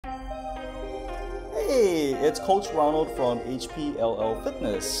it's Coach Ronald from HPLL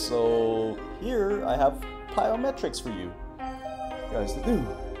Fitness. So here I have plyometrics for you guys to do.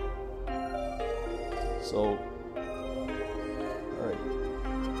 So, alright.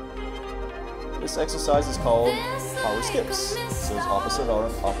 This exercise is called power skips. So it's opposite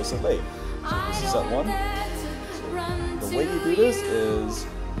arm, opposite leg. So this is set 1. So the way you do this is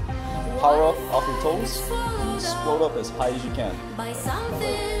power up off your toes and explode up as high as you can.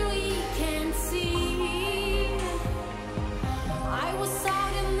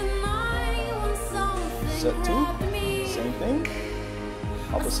 Set 2, same thing.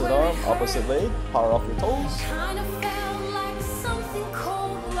 Opposite arm, opposite leg, power off your toes.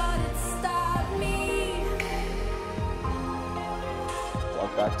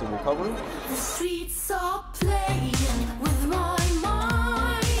 Walk back to recover. The streets are playing with my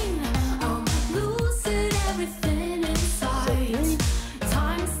mind. I'm losing everything inside.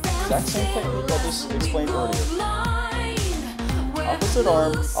 Exact same technique I just explained earlier. Opposite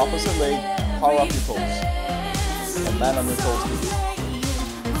arm, opposite leg, power off your toes. And land on your toes too.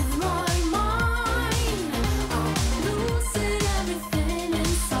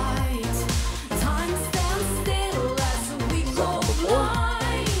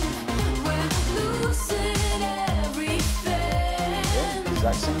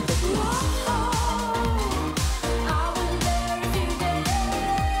 Exact same technique.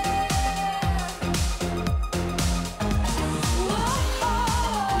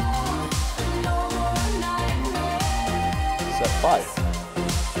 Set 5.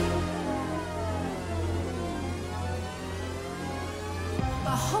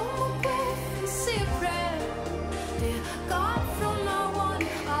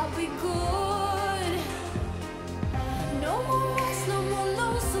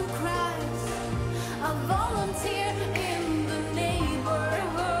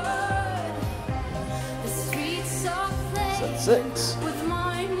 Set 6. With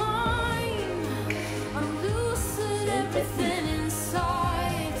my mind, I'm losing everything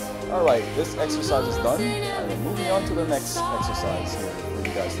inside. Alright, this exercise is done. I'm moving on to the next exercise here for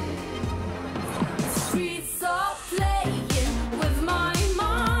you guys to do. The streets are playing with my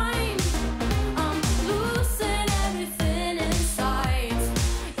mind. I'm losing everything inside.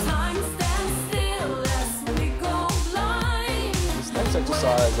 Time stands still as we go blind. This next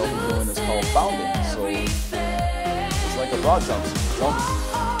exercise I'll be doing is called bounding. So it's like a broad jump. So you jump as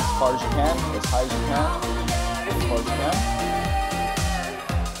far as you can, as high as you can, as far as you can,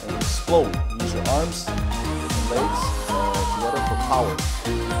 and explode. Use your arms and legs together for power.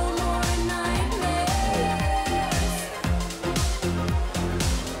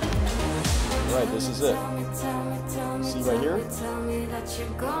 Alright, this is it. See right here?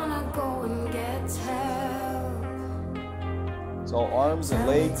 It's all arms and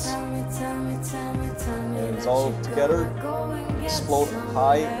legs, and it's all together, explode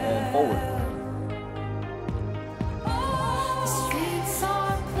high and forward. The streets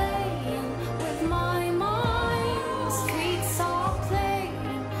are playing with my mind. The streets are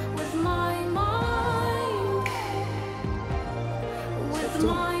playing with my mind. With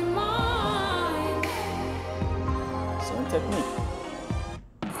my mind. Same technique.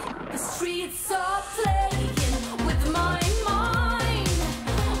 The streets are playing with my mind.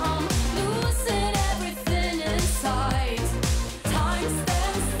 I'm losing everything inside. Time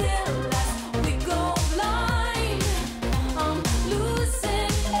stands still as we go blind. I'm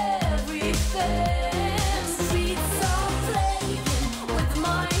losing everything. The streets are playing with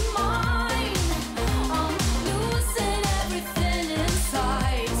my mind. I'm losing everything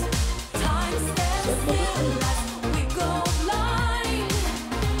inside. Time stands still as we go blind.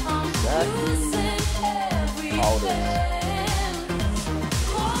 I'm losing everything.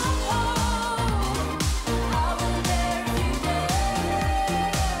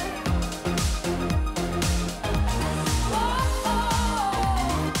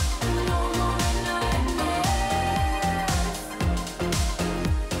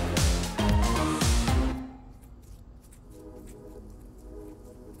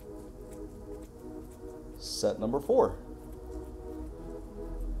 Set number 4.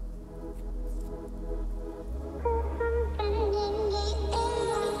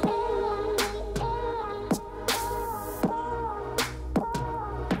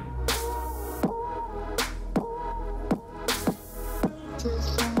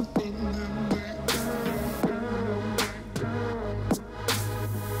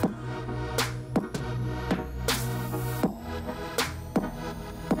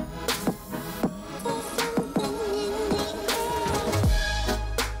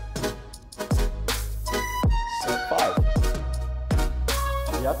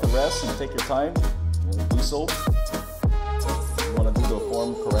 You have to rest and take your time You want to do so. You want to do the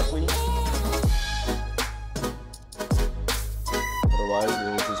form correctly. Otherwise, it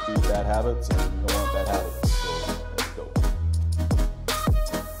will just be bad habits, and you don't want bad habits. So there we go.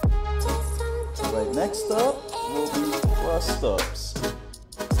 Alright, next up will be thrust ups.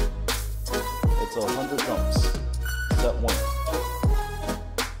 It's 100 jumps. Set 1.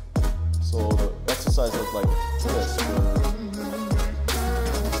 So the exercise looks like this.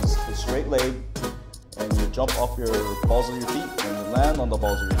 This is a straight leg, and you jump off your balls of your feet, and you land on the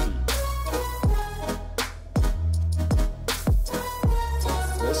balls of your feet.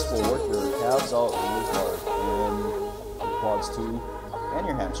 This will work your calves out really hard, and your quads too, and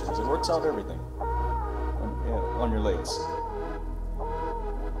your hamstrings. It works out everything on your legs.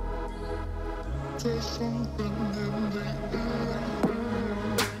 There's something in the air.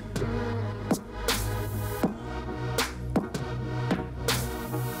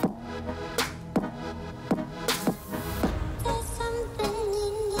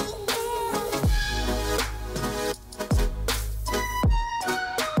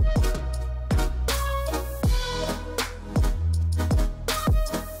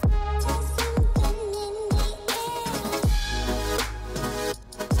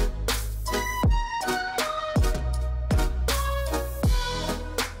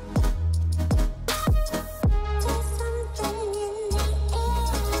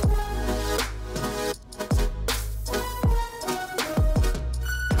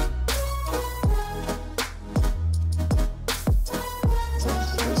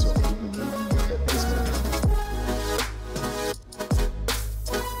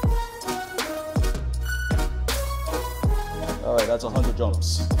 Alright, that's 100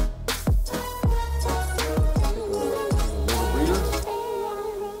 jumps. Take a little breather.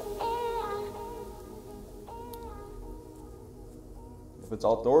 If it's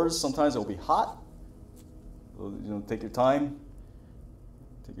outdoors, sometimes it'll be hot. So, take your time.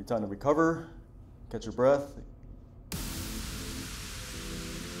 Take your time to recover. Catch your breath.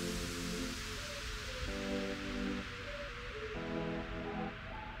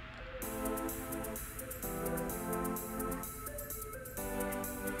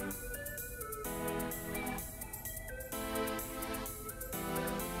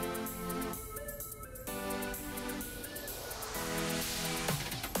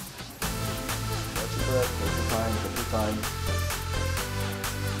 Take your time, take your time.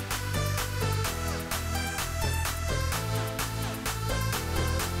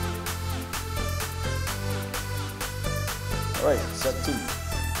 Alright, set 2.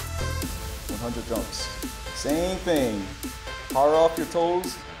 100 jumps. Same thing. Power off your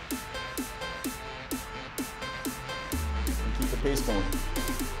toes. And keep the pace going.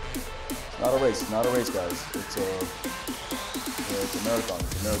 It's not a race, guys. It's a marathon.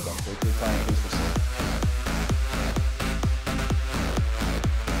 It's a marathon. Take your time, pace yourself.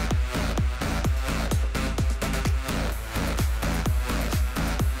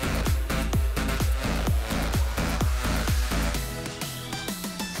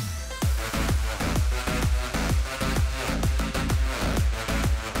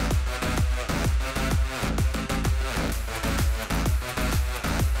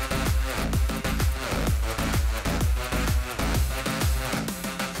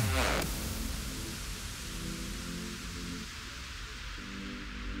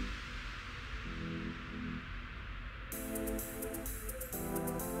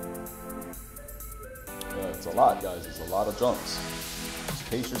 It's a lot, guys. It's a lot of jumps. Just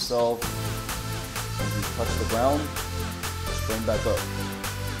pace yourself. As you touch the ground, spring back up.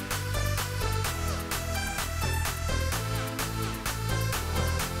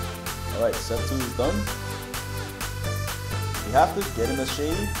 Alright, set 2 is done. You have to get in the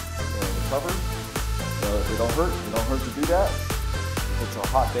shade and recover. It don't hurt to do that. If it's a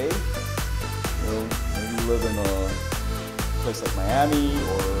hot day, maybe you live in a place like Miami,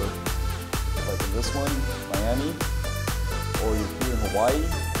 or like in this one, Miami, or you're here in Hawaii,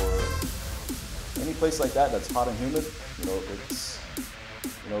 or any place like that that's hot and humid. If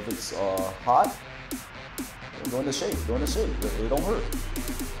it's hot, go in the shade. Go in the shade. It don't hurt.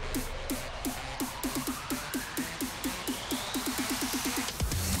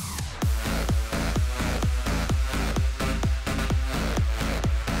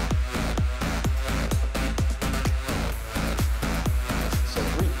 So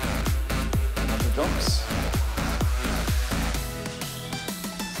 3, 100 jumps.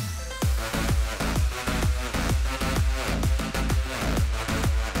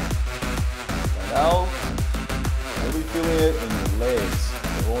 And now, really feeling it in your legs.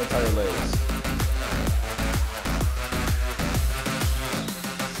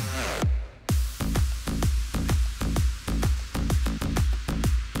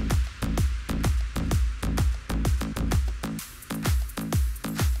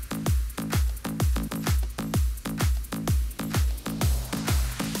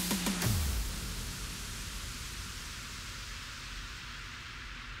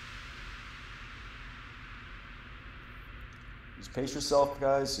 Just pace yourself,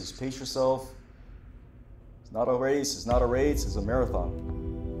 guys. Just pace yourself. It's not a race. It's not a race. It's a marathon.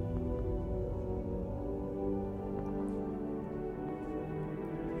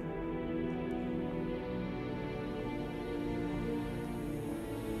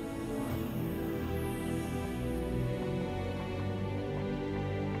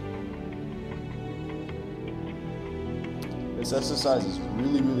 This exercise is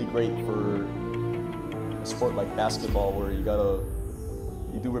really, really great for a sport like basketball, where you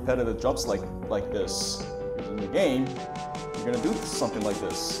do repetitive jumps like this. Because in the game, you're gonna do something like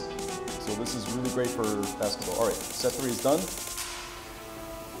this. So this is really great for basketball. All right, set 3 is done.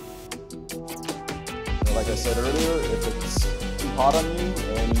 And like I said earlier, if it's too hot on you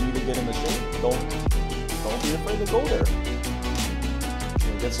and you need to get in the shade, don't be afraid to go there.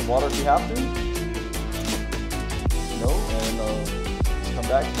 Get some water if you have to.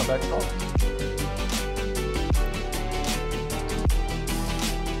 And come back strong.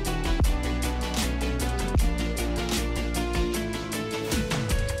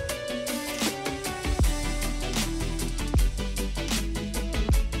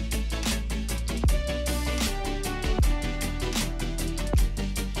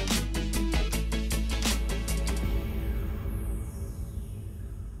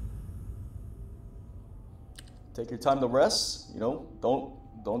 Take your time to rest.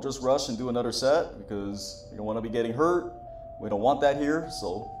 Don't just rush and do another set, because you don't want to be getting hurt. We don't want that here.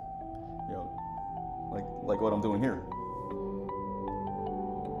 So, like what I'm doing here.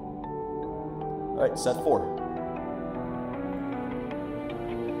 All right, set 4.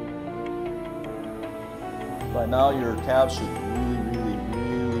 By now, your calves should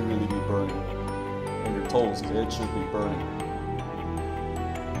really be burning, and your toes, it should be burning.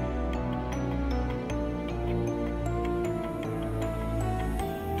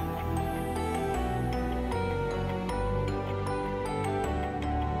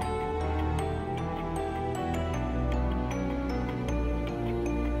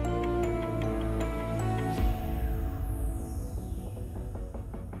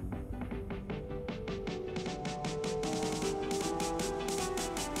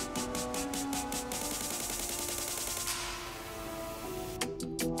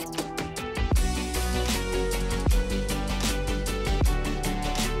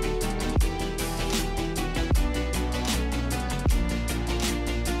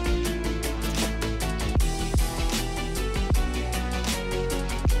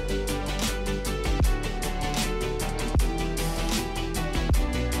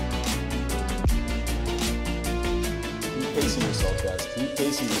 Pacing yourself, guys. Keep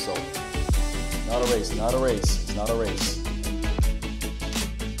pacing yourself. Not a race, not a race. It's not a race.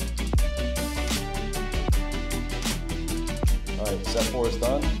 Alright, set 4 is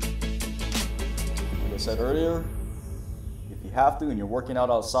done. Like I said earlier, if you have to and you're working out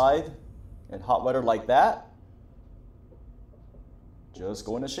outside in hot weather like that, just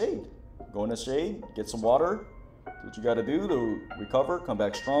go in the shade. Go in the shade, get some water. Do what you gotta do to recover, come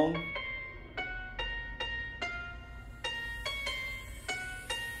back strong.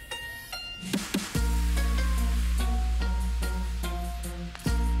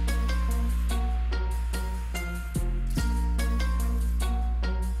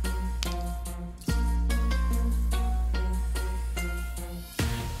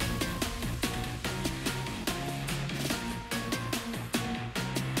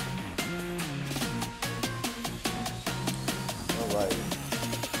 Right.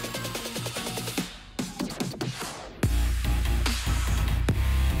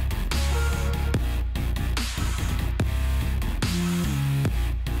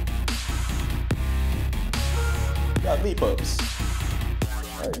 Got leap ups.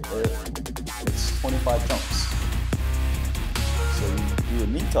 Right, it's 25 jumps. So you do a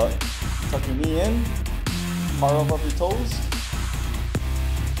knee tuck, tuck your knee in, power up your toes,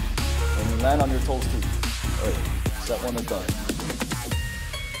 and you land on your toes too. All right, set 1 is done.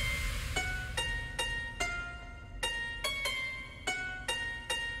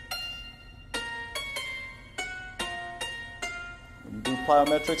 When you do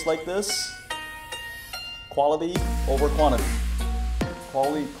plyometrics like this, quality over quantity.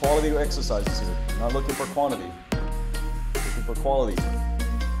 Quality exercises here. Not looking for quantity. Looking for quality.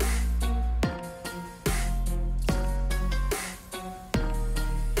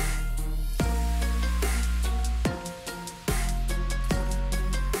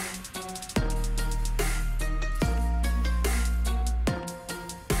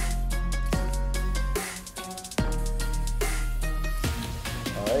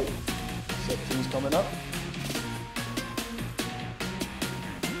 All right, set 2 is coming up.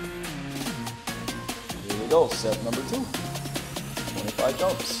 Here we go, set number 2. 25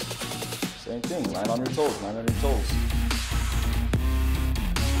 jumps. Same thing, land on your toes, land on your toes.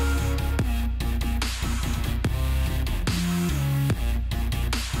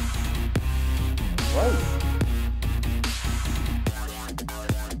 Right.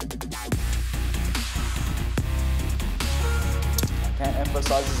 I can't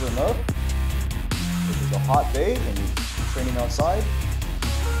emphasize this enough. If it's a hot day and you're training outside,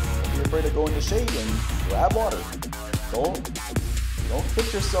 don't be afraid to go in the shade and grab water. Don't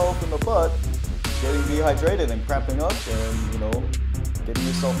kick yourself in the butt getting dehydrated and cramping up and, you know, getting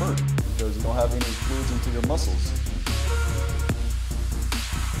yourself hurt because you don't have any fluids into your muscles.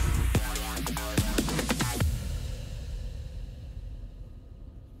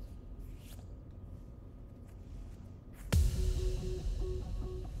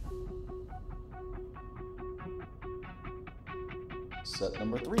 Set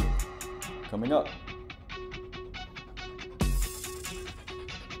number 3, coming up.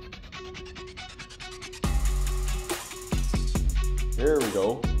 There we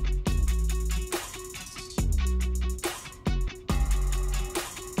go.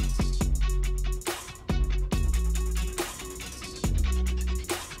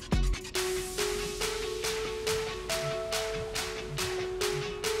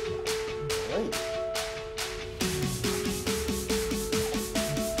 Right.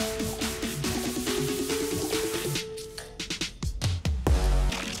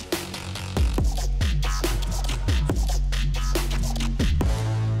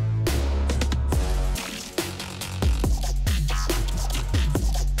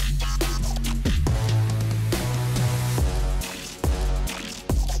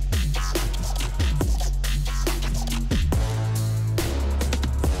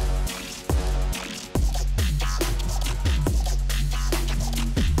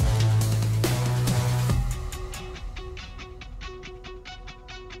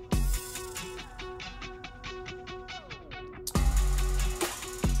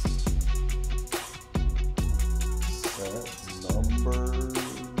 Number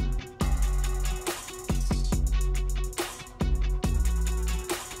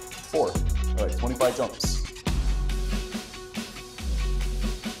 4. All right, 25 jumps.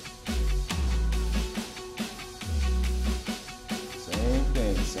 Same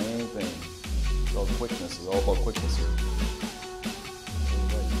thing. It's all quickness. It's all about quickness here.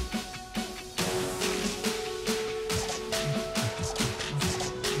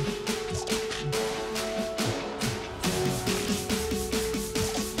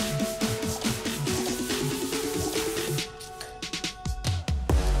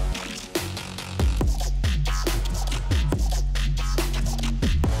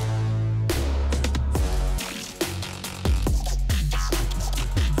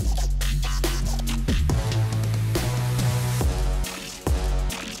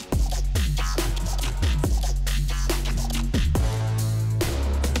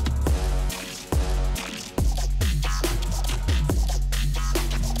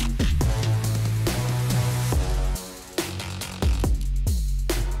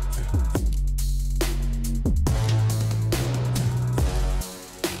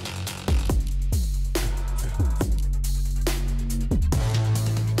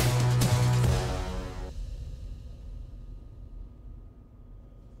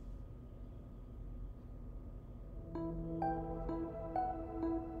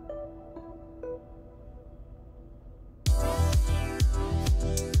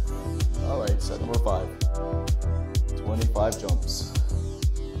 Set number 5, 25 jumps.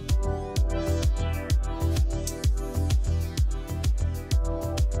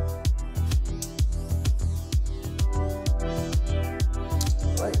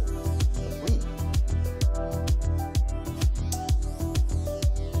 Right, complete.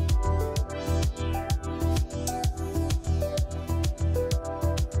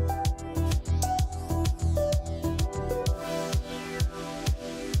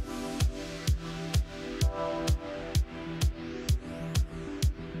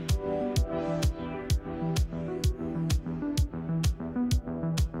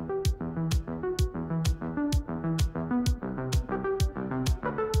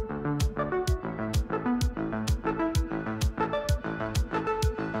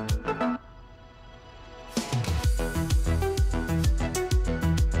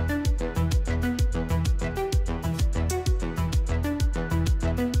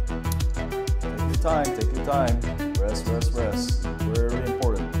 Take your time. Rest. Very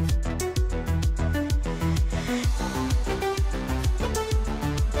important.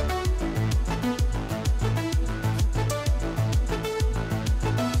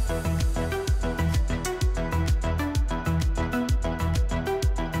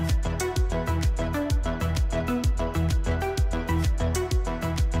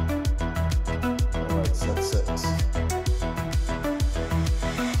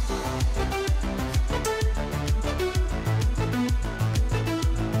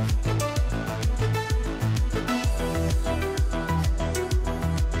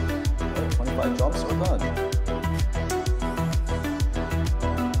 5 jumps, we're done.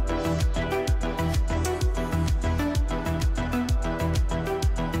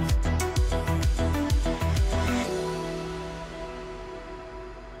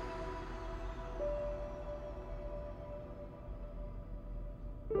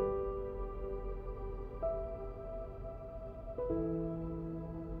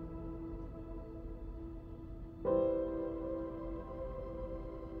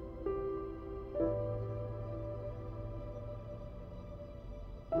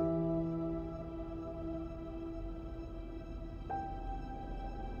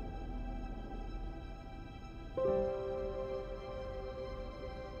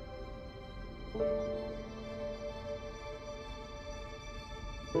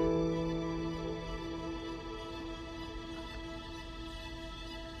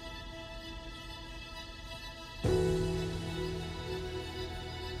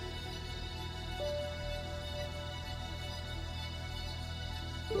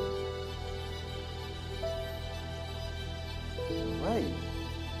 Right.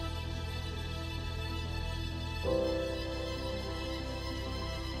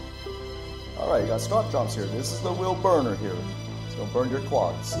 All right, you got squat jumps here. This is the wheel burner here. It's gonna burn your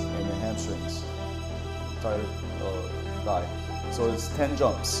quads and your hamstrings, entire thigh. So it's 10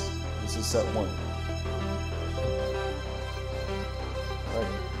 jumps. This is set 1. All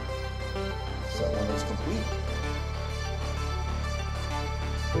right. Set 1 is complete.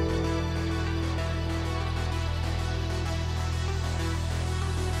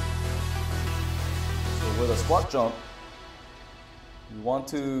 With a squat jump, you want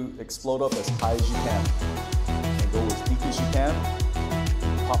to explode up as high as you can and go as deep as you can.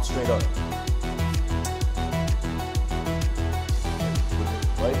 Pop straight up.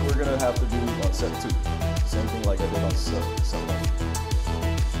 Right, we're gonna have to do on set 2. Same thing like I did on set 1.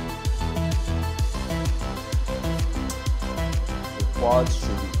 The quads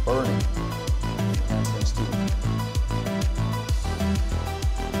should be burning. Hamstrings too.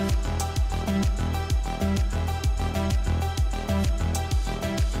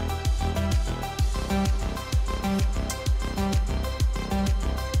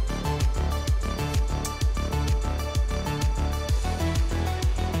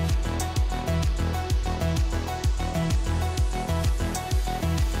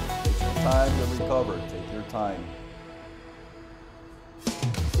 Time to recover. Take your time.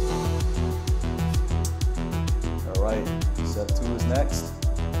 All right, set 2 is next.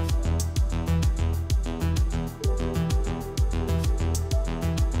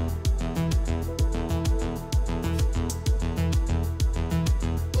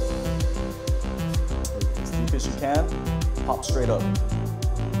 As deep as you can, pop straight up.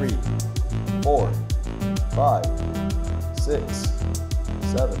 3, 4, 5, 6,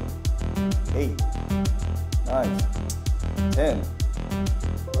 7, 8, 9, 10.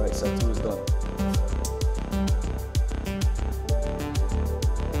 All right, set 2 is done.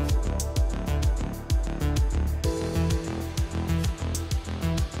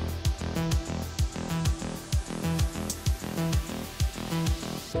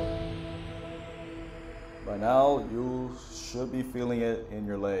 By now, you should be feeling it in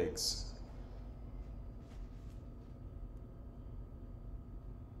your legs.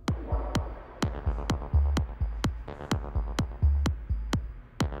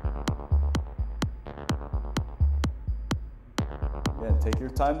 Again, take your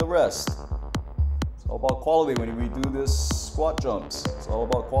time to rest. It's all about quality when we do this squat jumps. It's all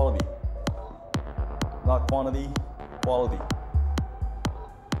about quality. Not quantity, quality.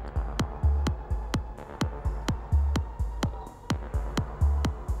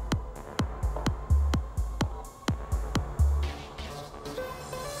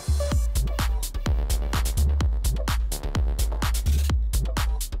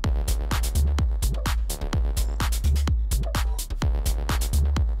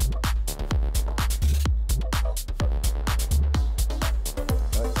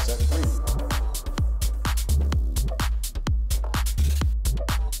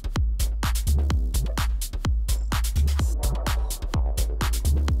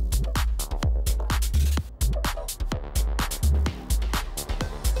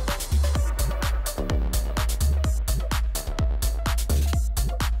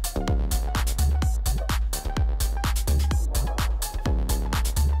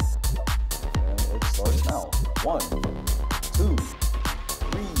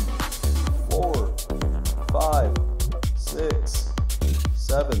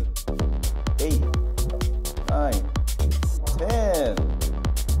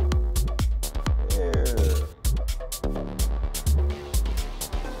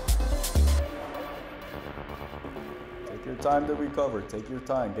 time to recover. Take your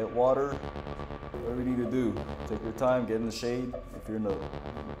time. Get water. Whatever you need to do. Take your time. Get in the shade. If you're in the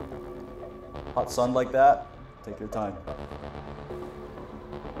hot sun like that, take your time.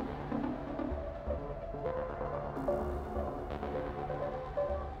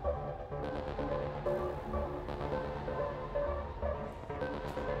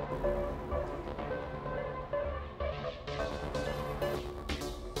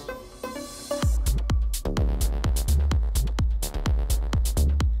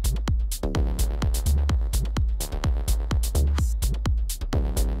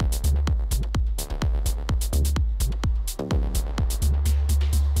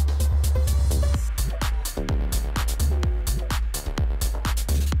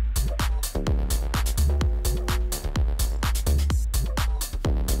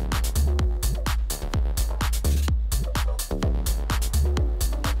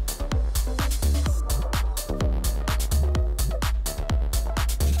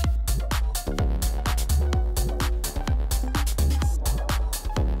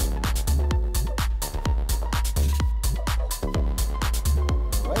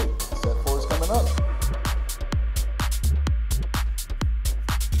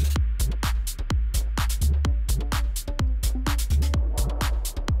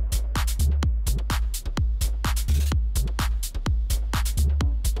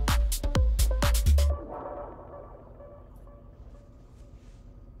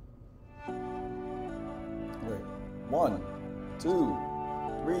 One, 2,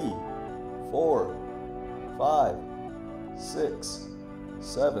 3, 4, 5, 6,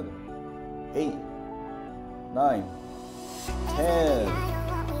 7, 8, 9, 10.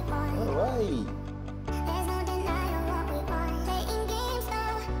 All right.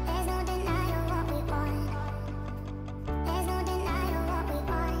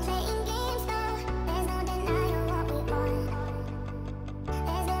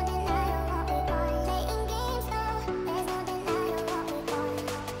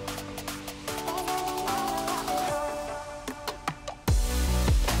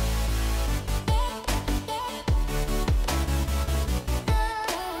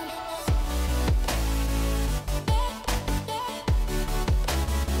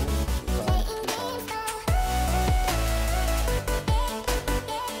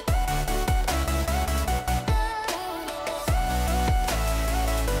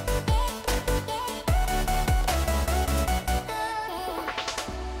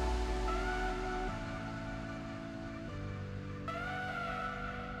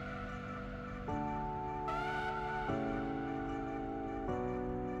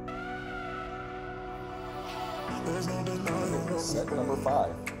 Set number 5.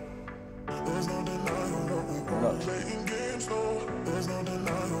 Look.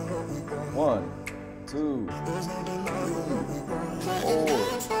 1, 2, 3, 4,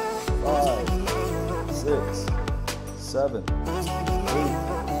 5, 6, 7, 8,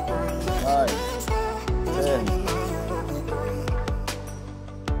 9, 10.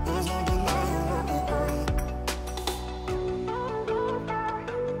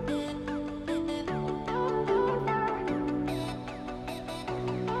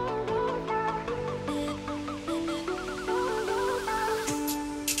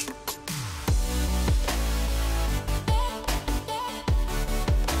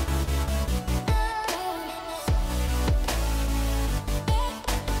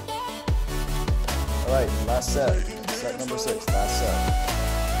 All right, last set. Set number 6, last set.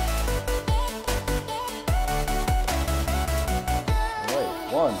 All right,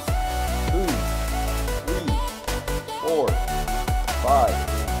 1, 2, 3, 4, 5,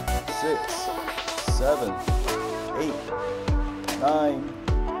 6, 7, 8, 9,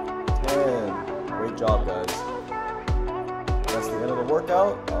 10. Great job, guys. That's the end of the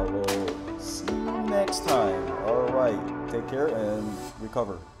workout. I will see you next time. All right, take care and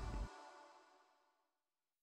recover.